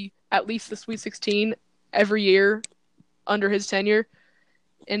make at least the Sweet 16 every year under his tenure.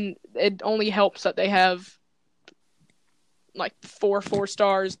 And it only helps that they have 4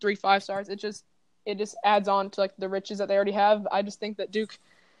 4-stars, 3 5-stars. It just adds on to the riches that they already have. I just think that Duke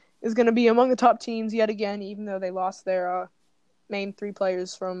is going to be among the top teams yet again, even though they lost their main 3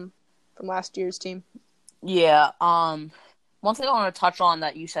 players from last year's team. Yeah. One thing I want to touch on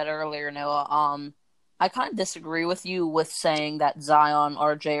that you said earlier, Noah. I kind of disagree with you with saying that Zion,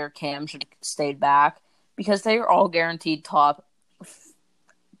 RJ, or Cam should have stayed back because they are all guaranteed top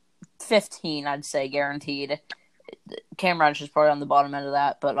 15. I'd say guaranteed. Cam Reddish is probably on the bottom end of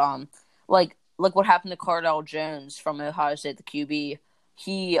that, but like what happened to Cardell Jones from Ohio State, the QB.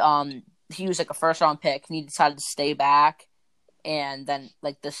 He was a first-round pick, and he decided to stay back, and then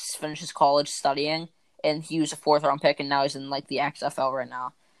finish his college studying. And he was a 4th-round pick, and now he's in the XFL right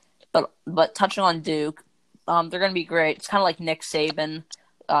now. But touching on Duke, they're going to be great. It's kind of like Nick Saban.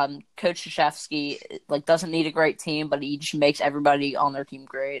 Coach Krzyzewski doesn't need a great team, but he just makes everybody on their team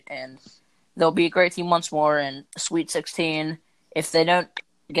great, and they'll be a great team once more in Sweet 16. If they don't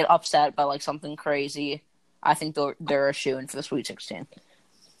get upset by something crazy, I think they're a shoo-in for the Sweet 16.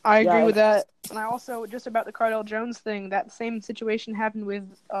 I agree with that. And I also, just about the Cardell Jones thing, that same situation happened with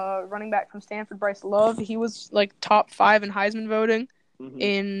running back from Stanford, Bryce Love. He was top 5 in Heisman voting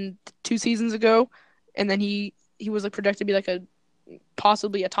in 2 seasons ago. And then he was projected to be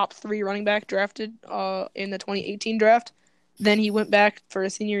possibly a top 3 running back drafted in the 2018 draft. Then he went back for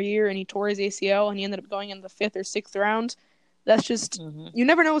his senior year and he tore his ACL and he ended up going in the 5th or 6th round. That's just you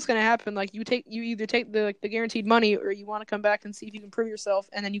never know what's going to happen. You either take the guaranteed money or you want to come back and see if you can prove yourself,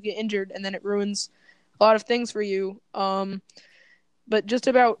 and then you get injured and then it ruins a lot of things for you. But just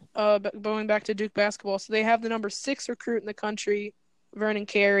about going back to Duke basketball, so they have the number 6 recruit in the country, Vernon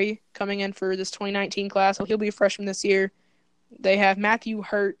Carey, coming in for this 2019 class. So he'll be a freshman this year. They have Matthew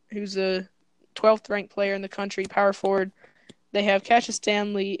Hurt, who's a 12th ranked player in the country, power forward. They have Cassius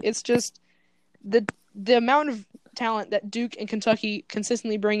Stanley. It's just the amount of talent that Duke and Kentucky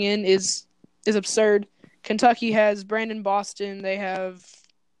consistently bring in is absurd. Kentucky has Brandon Boston. They have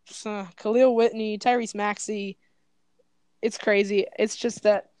Khalil Whitney, Tyrese Maxey. It's crazy. It's just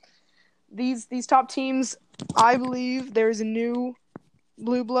that these top teams, I believe there is a new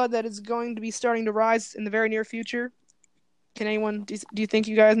blue blood that is going to be starting to rise in the very near future. Do you think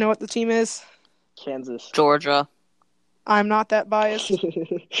you guys know what the team is? Kansas. Georgia. I'm not that biased.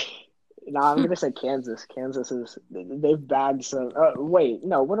 No, I'm going to say Kansas. They've bagged some. Wait,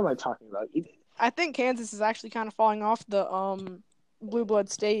 no, what am I talking about? I think Kansas is actually kind of falling off the blue blood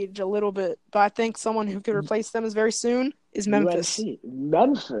stage a little bit, but I think someone who could replace them very soon is Memphis.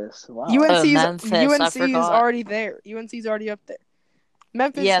 Memphis, wow. UNC is already there. UNC's already up there.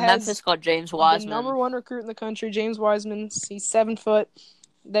 Memphis got James Wiseman. The number 1 recruit in the country, James Wiseman. He's 7 foot.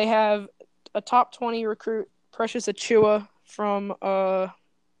 They have a top 20 recruit, Precious Achiuwa from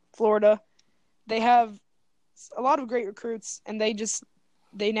Florida. They have a lot of great recruits, and they just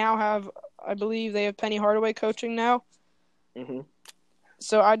they now have, I believe, they have Penny Hardaway coaching now. Mm-hmm.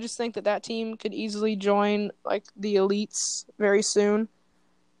 So I just think that team could easily join like the elites very soon.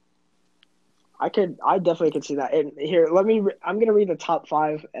 I definitely could see that. And here, I'm gonna read the top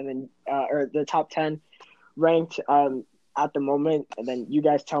 5 and then or the top 10 ranked at the moment, and then you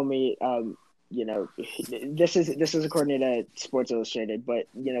guys tell me this is according to Sports Illustrated, but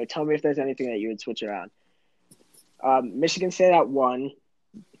tell me if there's anything that you would switch around. Michigan State at 1,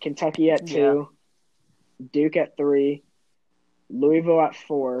 Kentucky at 2, Duke at 3, Louisville at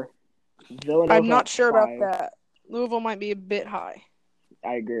 4, Villanova. I'm not sure 5. about that. Louisville might be a bit high.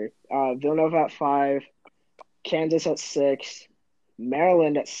 I agree. Villanova at 5, Kansas at 6,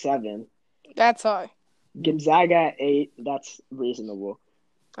 Maryland at 7. That's high. Gonzaga at 8. That's reasonable.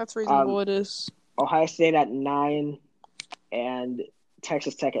 That's reasonable. It is. Ohio State at 9, and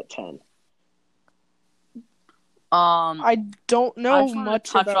Texas Tech at 10. I don't know much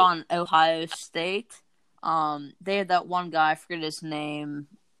touch about on Ohio State. They had that one guy. I forget his name.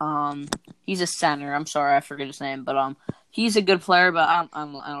 He's a center. I'm sorry, I forget his name, but he's a good player. But I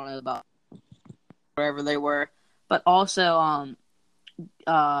don't know about wherever they were. But also,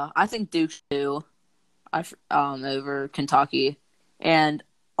 I think Duke too. Over Kentucky, and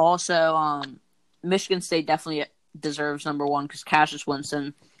also Michigan State definitely deserves number 1 because Cassius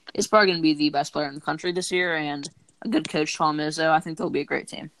Winston is probably going to be the best player in the country this year, and a good coach, Tom Izzo. I think they'll be a great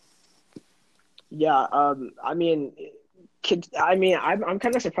team. Yeah, I'm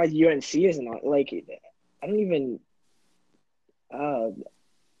kind of surprised UNC isn't like. I don't even know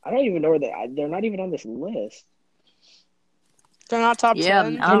where they're not even on this list. They're not top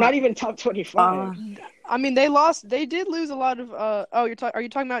 10. They're not even top 25. I mean, they did lose a lot of. Are you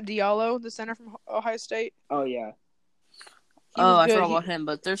talking about Diallo, the center from Ohio State? Oh yeah. I forgot about him,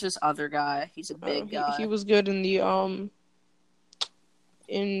 but there's this other guy. He's a big guy. He was good in the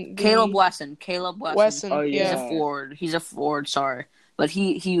Caleb Wesson. Wesson. Oh yeah. He's a forward. Sorry, but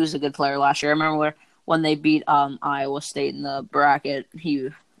he was a good player last year. I remember when they beat Iowa State in the bracket. He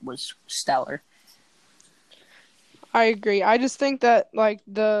was stellar. I agree. I just think that like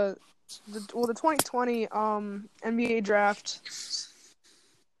the 2020 NBA draft,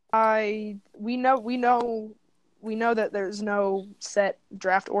 we know that there's no set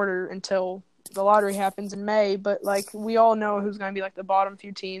draft order until the lottery happens in May, but like we all know who's going to be like the bottom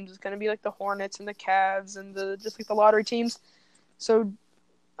few teams. It's going to be like the Hornets and the Cavs and just like the lottery teams. So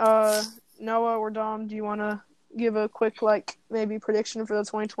Noah or Dom, do you want to give a quick like maybe prediction for the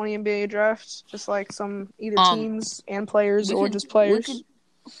 2020 NBA draft? Just like some either teams and players or just players.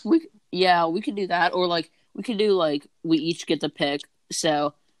 We could do that, or like we could do like we each get the pick.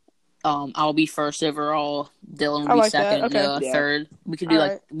 So I'll be first overall, Dylan will be second, okay. Noah third. We could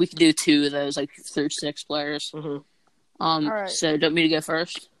do we could do 2 of those, like through 6 players. Mm-hmm. All right. So do you want me to go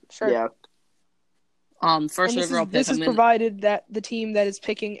first? Sure. Yeah. First overall pick. This is provided that the team that is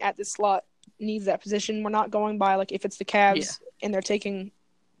picking at this slot needs that position. We're not going by like if it's the Cavs and they're taking.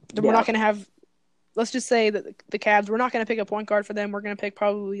 We're not going to have. Let's just say that the Cavs. We're not going to pick a point guard for them. We're going to pick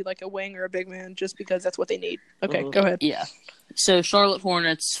probably like a wing or a big man, just because that's what they need. Okay, go ahead. Yeah. So Charlotte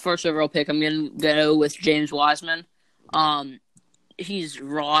Hornets first overall pick. I'm going to go with James Wiseman. He's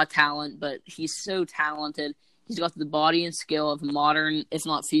raw talent, but he's so talented. He's got the body and skill of a modern, if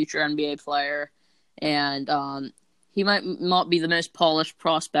not future, NBA player. And he might not be the most polished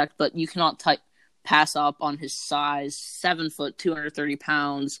prospect, but you cannot pass up on his size. 7 foot, 230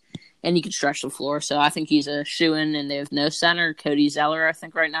 pounds, and he can stretch the floor. So I think he's a shoo-in, and they have no center. Cody Zeller, I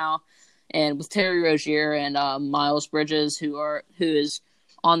think, right now. And with Terry Rozier and Miles Bridges, who is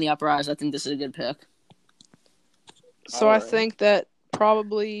on the uprise, I think this is a good pick. So I think that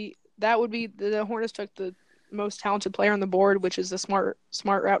probably that would be the Hornets took the most talented player on the board, which is a smart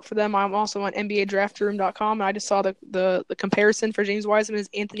route for them. I'm also on NBADraftRoom.com, and I just saw the comparison for James Wiseman is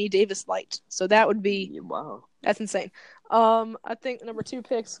Anthony Davis light. So that would be that's insane. I think number 2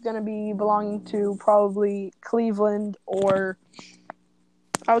 pick's going to be belonging to probably Cleveland, or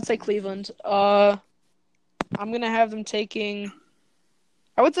I would say Cleveland. I'm going to have them taking,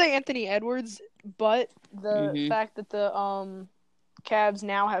 I would say Anthony Edwards, but the fact that the Cavs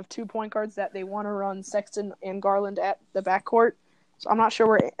now have 2 point guards that they want to run Sexton and Garland at the backcourt. So I'm not sure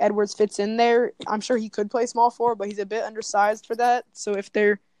where Edwards fits in there. I'm sure he could play small forward, but he's a bit undersized for that. So if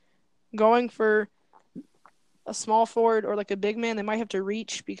they're going for a small forward or like a big man, they might have to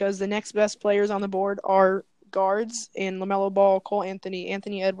reach, because the next best players on the board are guards in LaMelo Ball, Cole Anthony,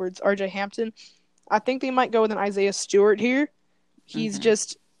 Anthony Edwards, RJ Hampton. I think they might go with an Isaiah Stewart here. He's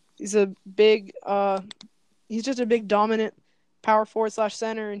just a big dominant power forward /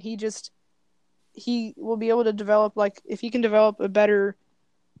 center, and he will be able to develop, like if he can develop a better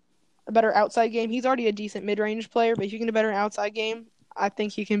a better outside game. He's already a decent mid-range player, but if you can do a better outside game, I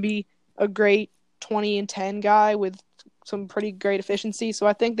think he can be a great 20 and 10 guy with some pretty great efficiency. So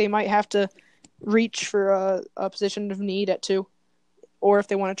I think they might have to reach for a position of need at 2, or if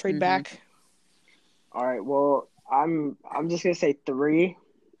they want to trade back. All right. Well, I'm just gonna say 3.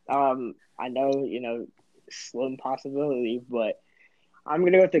 I know slim possibility, but I'm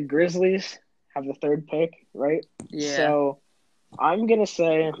gonna go with the Grizzlies. Have the 3rd pick, right? Yeah. So I'm gonna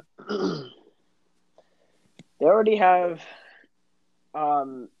say they already have.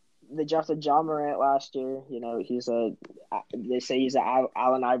 They drafted Ja Morant last year. They say he's an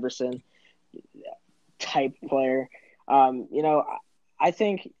Allen Iverson type player. I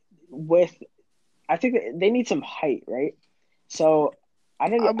think they need some height, right? So I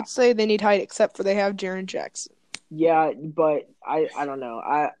would say they need height, except for they have Jaren Jackson. Yeah, but I don't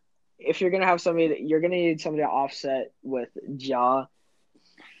know. If you're gonna have somebody, you're gonna need somebody to offset with Ja.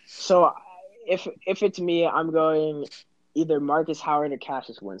 So if it's me, I'm going either Marcus Howard or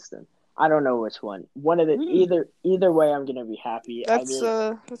Cassius Winston. I don't know which one. One of the either way, I'm gonna be happy. That's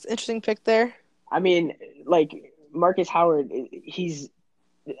an interesting pick there. I mean, like Marcus Howard, he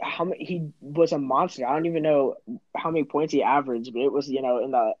was a monster. I don't even know how many points he averaged, but it was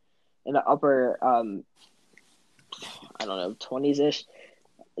in the upper I don't know 20s ish.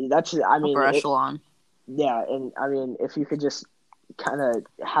 That's upper echelon. Yeah, and I mean if you could just kind of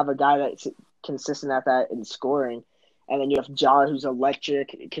have a guy that's consistent at that in scoring. And then you have Ja, who's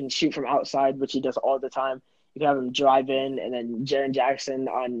electric, can shoot from outside, which he does all the time. You can have him drive in, and then Jaren Jackson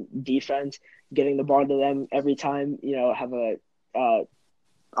on defense, getting the ball to them every time. Have a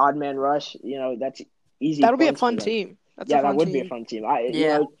odd man rush. That's easy. That'll be a fun team. That would be a fun team.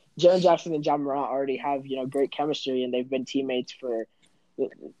 Jaren Jackson and Ja Morant already have great chemistry, and they've been teammates for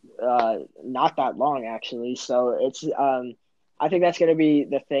not that long actually. So it's I think that's going to be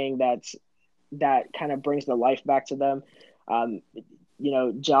the thing that kind of brings the life back to them.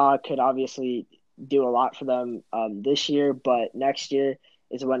 Ja could obviously do a lot for them this year, but next year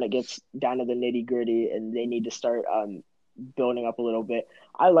is when it gets down to the nitty gritty, and they need to start building up a little bit.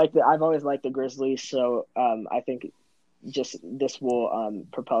 I've always liked the Grizzlies, so I think just this will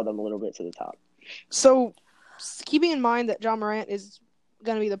propel them a little bit to the top. So, keeping in mind that Ja Morant is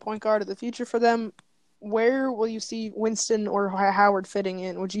going to be the point guard of the future for them, where will you see Winston or Howard fitting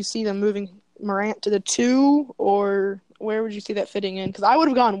in? Would you see them moving Morant to the 2, or where would you see that fitting in? Because I would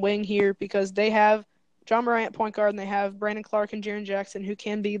have gone wing here because they have Ja Morant point guard and they have Brandon Clark and Jaren Jackson who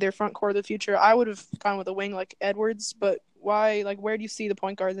can be their front court of the future. I would have gone with a wing like Edwards, but why? Like, where do you see the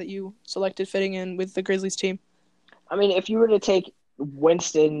point guard that you selected fitting in with the Grizzlies team? I mean, if you were to take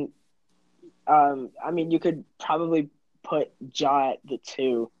Winston, you could probably put Ja at the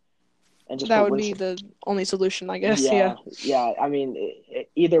 2. And just that would be the only solution, I guess. Yeah. I mean,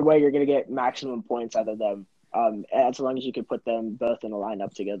 either way, you're going to get maximum points out of them, as long as you can put them both in a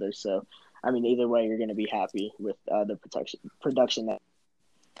lineup together. So, I mean, either way, you're going to be happy with the production.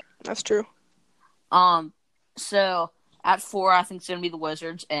 That's true. So at 4, I think it's going to be the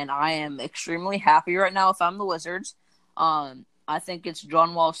Wizards, and I am extremely happy right now if I'm the Wizards. I think it's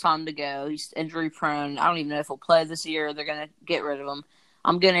John Wall's time to go. He's injury prone. I don't even know if he'll play this year. They're going to get rid of him.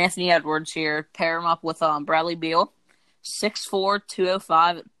 I'm getting Anthony Edwards here. Pair him up with Bradley Beal. 6'4",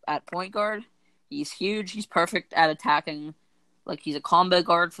 205 at point guard. He's huge. He's perfect at attacking. Like, he's a combo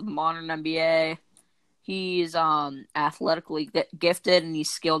guard for the modern NBA. He's athletically gifted, and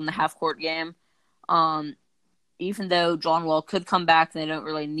he's skilled in the half-court game. Even though John Wall could come back, they don't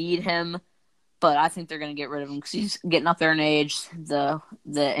really need him. But I think they're going to get rid of him because he's getting up there in age. The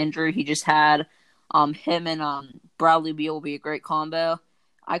injury he just had. Him and Bradley Beal will be a great combo.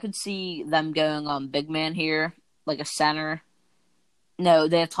 I could see them going big man here, like a center. No,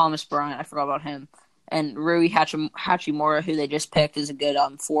 they have Thomas Bryant. I forgot about him. And Rui Hachimura, who they just picked, is a good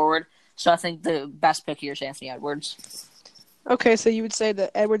forward. So I think the best pick here is Anthony Edwards. Okay, so you would say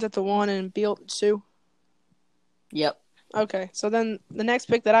that Edwards at the 1 and Beal at the 2? Yep. Okay, so then the next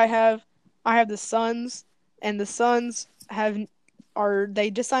pick that I have the Suns, and the Suns they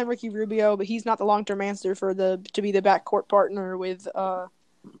just signed Ricky Rubio, but he's not the long-term answer to be the backcourt partner with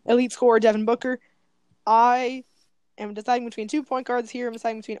elite scorer Devin Booker. I am deciding between 2 point guards here. I'm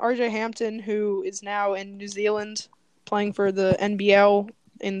deciding between RJ Hampton, who is now in New Zealand playing for the NBL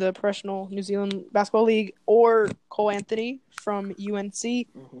in the Professional New Zealand Basketball League, or Cole Anthony from UNC.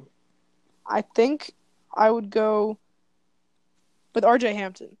 Mm-hmm. I think I would go with RJ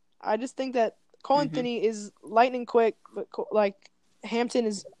Hampton. I just think that Cole Anthony is lightning quick, but Hampton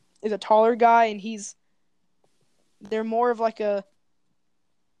is a taller guy, and they're more of like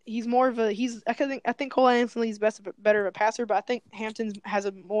he's more of a I think Cole Anthony's better of a passer, but I think Hampton has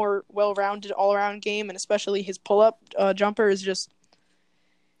a more well-rounded all-around game, and especially his pull-up jumper is just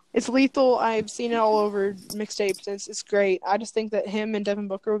it's lethal. I've seen it all over mixtapes. It's great. I just think that him and Devin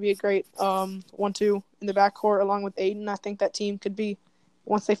Booker would be a great 1-2 in the backcourt along with Ayton. I think that team could be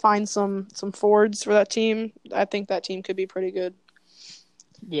once they find some forwards for that team. I think that team could be pretty good.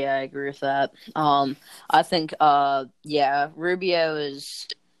 Yeah, I agree with that. I think Rubio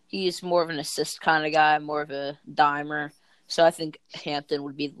he's more of an assist kind of guy, more of a dimer. So I think Hampton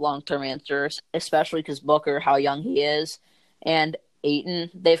would be the long-term answer, especially because Booker, how young he is, and Ayton.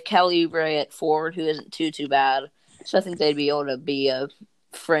 They have Kelly Oubre at forward, who isn't too bad. So I think they'd be able to be a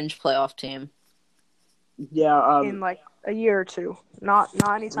fringe playoff team. Yeah. In like a year or two, not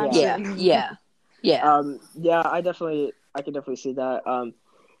anytime soon. Yeah. I could definitely see that.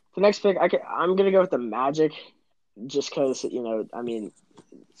 The next pick, I'm gonna go with the Magic, just because I mean,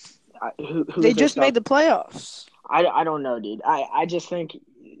 who they just made the playoffs. I don't know, dude. I just think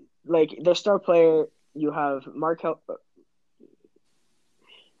like their star player, you have Markel.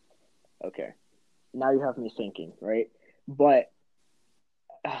 Okay, now you have me thinking, right? But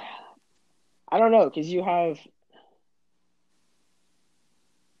I don't know because you have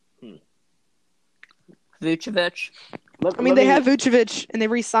Vucevic. They have Vucevic and they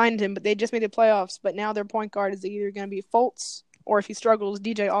re-signed him, but they just made the playoffs. But now their point guard is either going to be Fultz or if he struggles,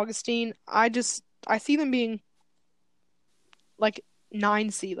 DJ Augustine. I see them being like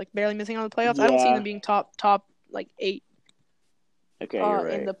 9 seed, like barely missing on the playoffs. Yeah. I don't see them being top like 8. Okay, you're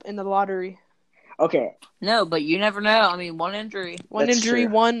right. in the lottery. Okay. No, but you never know. I mean, one injury, true.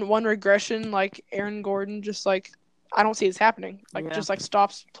 one regression, like Aaron Gordon, just like I don't see this happening. Just like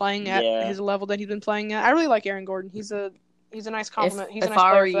stops playing at his level that he's been playing at. I really like Aaron Gordon. He's a nice compliment. He's a nice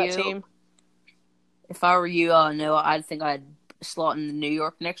player for that team. If I were you, no, I think I'd slot in the New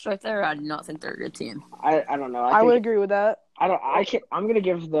York Knicks right there. I do not think they're a good team. I don't know. I would agree with that. I'm gonna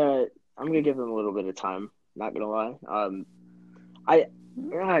give them a little bit of time. Not gonna lie.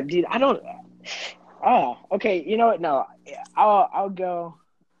 Dude, I don't. Oh, okay. You know what? No, I'll go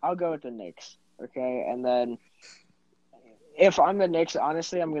with the Knicks. Okay, and then if I'm the Knicks,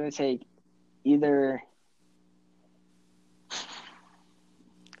 honestly, I'm gonna take either.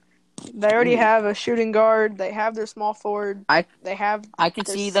 They already have a shooting guard. They have their small forward. I could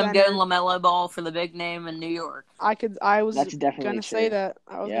see them getting LaMelo Ball for the big name in New York. I was gonna say that.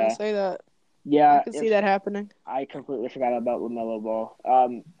 Yeah, I could see that happening. I completely forgot about LaMelo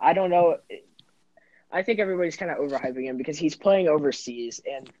Ball. I don't know. I think everybody's kind of overhyping him because he's playing overseas,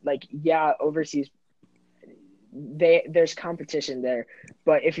 and overseas. There's competition there,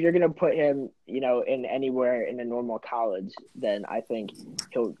 but if you're gonna put him, in anywhere in a normal college, then I think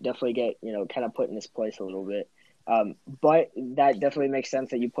he'll definitely get, kind of put in his place a little bit. But that definitely makes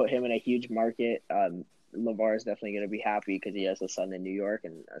sense that you put him in a huge market. LeVar is definitely gonna be happy because he has a son in New York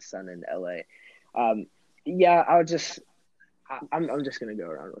and a son in LA. I'm just gonna go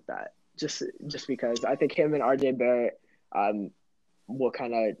around with that, just because I think him and RJ Barrett will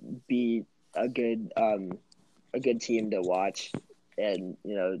kind of be a good team to watch, and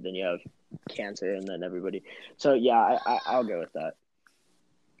then you have Cancer and then everybody. So I'll go with that.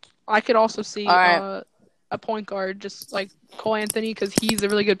 I could also see a point guard just like Cole Anthony because he's a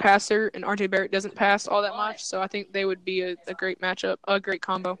really good passer and RJ Barrett doesn't pass all that much. So I think they would be a great matchup, a great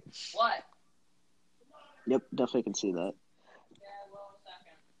combo. What? Yep, definitely can see that.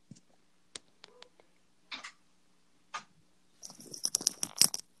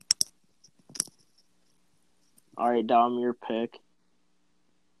 All right, Dom, your pick.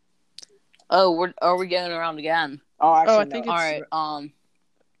 Oh, are we going around again? Oh, actually, I think no. it's all right.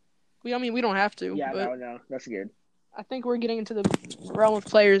 We don't have to. Yeah, but no, that's good. I think we're getting into the realm of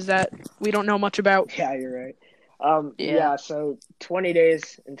players that we don't know much about. Yeah, you're right. So 20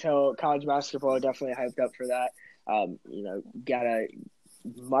 days until college basketball. Definitely hyped up for that. Got a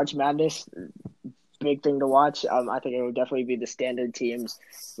March Madness, big thing to watch. I think it would definitely be the standard teams.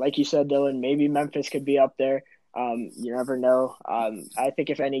 Like you said, Dylan, maybe Memphis could be up there. You never know. I think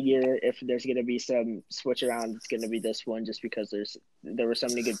if there's going to be some switch around, it's going to be this one just because there were so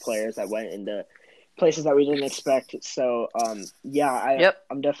many good players that went into places that we didn't expect. So, I'm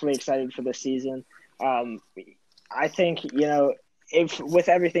definitely excited for this season. I think, if with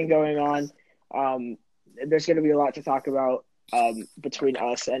everything going on, there's going to be a lot to talk about between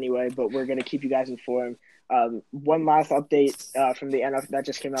us anyway, but we're going to keep you guys informed. One last update from the NFL that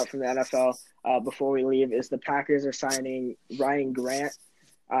just came out from the NFL before we leave is the Packers are signing Ryan Grant,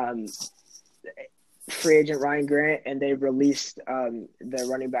 free agent Ryan Grant, and they released the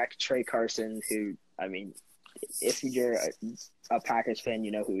running back Trey Carson, who if you're a Packers fan,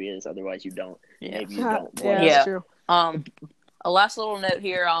 you know who he is. Otherwise, you don't. Yeah. Maybe you don't. Yeah, that's true. A last little note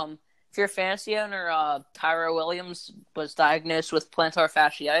here. If you're a fantasy owner, Tyro Williams was diagnosed with plantar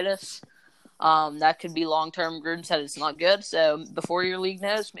fasciitis. That could be long-term. Gruden said it's not good. So before your league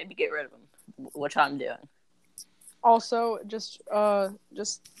knows, maybe get rid of him, which I'm doing. Also, just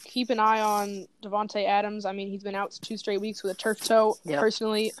keep an eye on Devontae Adams. I mean, he's been out 2 straight weeks with a turf toe. Yep.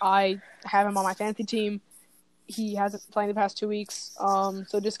 Personally, I have him on my fantasy team. He hasn't played the past 2 weeks.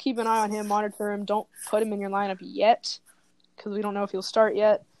 So just keep an eye on him, monitor him. Don't put him in your lineup yet because we don't know if he'll start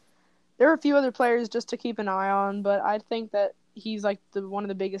yet. There are a few other players just to keep an eye on, but I think that he's like one of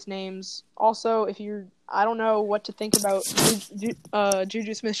the biggest names. Also, I don't know what to think about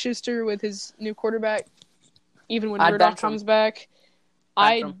Juju Smith-Schuster with his new quarterback. Even when Rudolph comes back,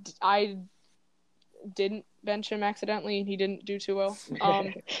 I didn't bench him accidentally. He didn't do too well.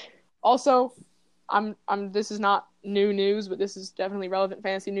 Also, this is not new news, but this is definitely relevant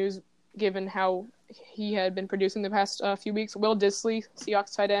fantasy news given how he had been producing the past few weeks. Will Dissly,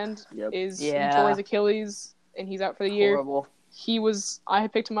 Seahawks tight end, tore his Achilles, and he's out for the year. Horrible. I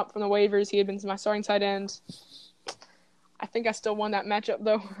had picked him up from the waivers. He had been my starting tight end. I think I still won that matchup,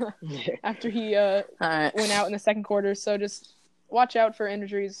 though, after he went out in the second quarter. So just watch out for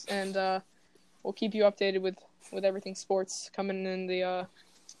injuries, and we'll keep you updated with everything sports coming in the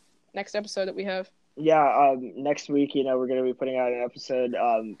next episode that we have. Yeah, next week, we're going to be putting out an episode.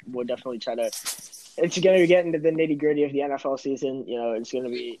 We'll definitely try to – it's going to get into the nitty-gritty of the NFL season. It's going to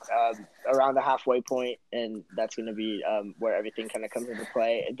be around the halfway point, and that's going to be where everything kind of comes into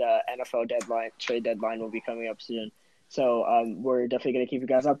play. The NFL trade deadline will be coming up soon. So we're definitely going to keep you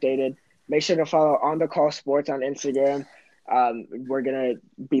guys updated. Make sure to follow On The Call Sports on Instagram. We're going to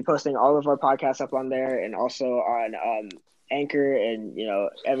be posting all of our podcasts up on there and also on Anchor and,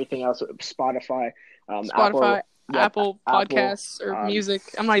 everything else, Spotify. Apple Podcasts or music.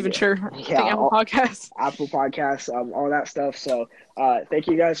 I'm not even sure. I think Apple Podcasts. Apple Podcasts, all that stuff. So thank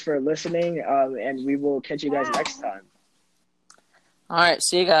you guys for listening, and we will catch you guys next time. All right.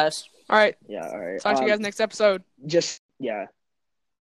 See you guys. All right. Yeah, all right. Talk to you guys next episode. Yeah.